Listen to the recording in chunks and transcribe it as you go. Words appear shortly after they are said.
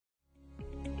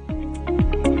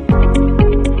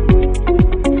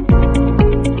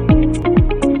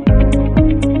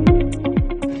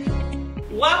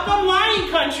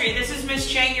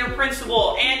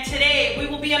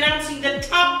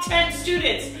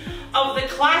students of the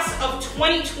class of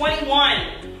 2021.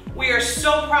 We are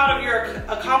so proud of your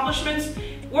accomplishments.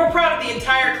 We're proud of the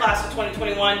entire class of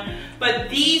 2021, but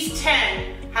these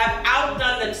 10 have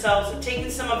outdone themselves,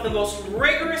 taking some of the most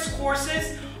rigorous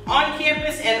courses on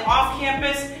campus and off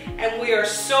campus, and we are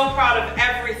so proud of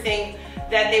everything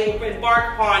that they will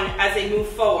embark upon as they move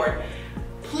forward.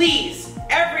 Please,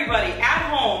 everybody at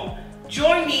home,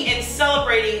 join me in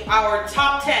celebrating our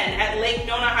top 10 at Lake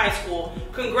Nona High School.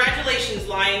 Congratulations,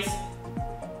 Lions.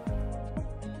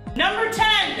 Number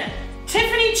 10,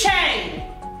 Tiffany Chang.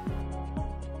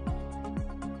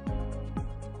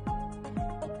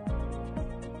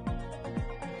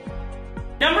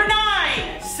 Number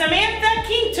 9, Samantha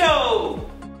Quinto.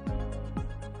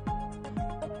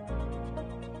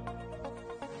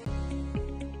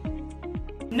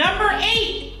 Number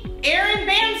 8, Erin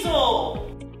Bansel.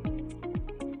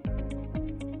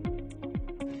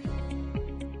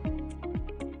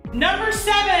 Number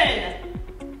 7,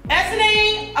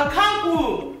 Esene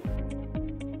Akankwu.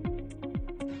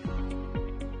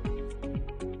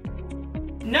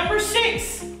 Number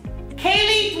 6,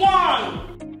 Kaylee Duong.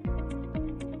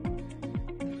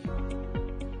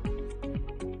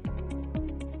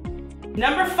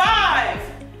 Number 5,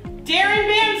 Darren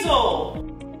Bansel.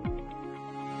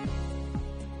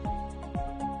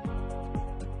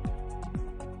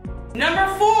 Number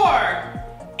 4,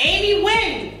 Amy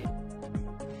Nguyen.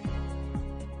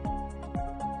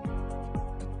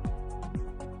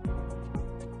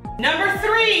 Number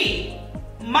 3,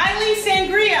 Miley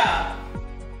Sangria.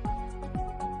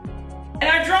 And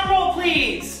our drum roll,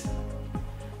 please.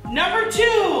 Number 2,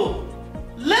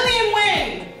 Lillian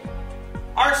Nguyen,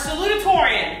 our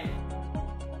salutatorian.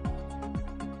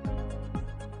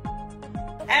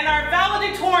 And our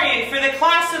valedictorian for the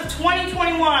class of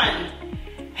 2021,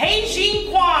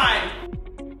 Hae-Jin Kwon.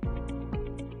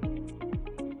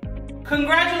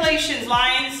 Congratulations,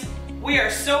 Lions. We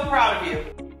are so proud of you.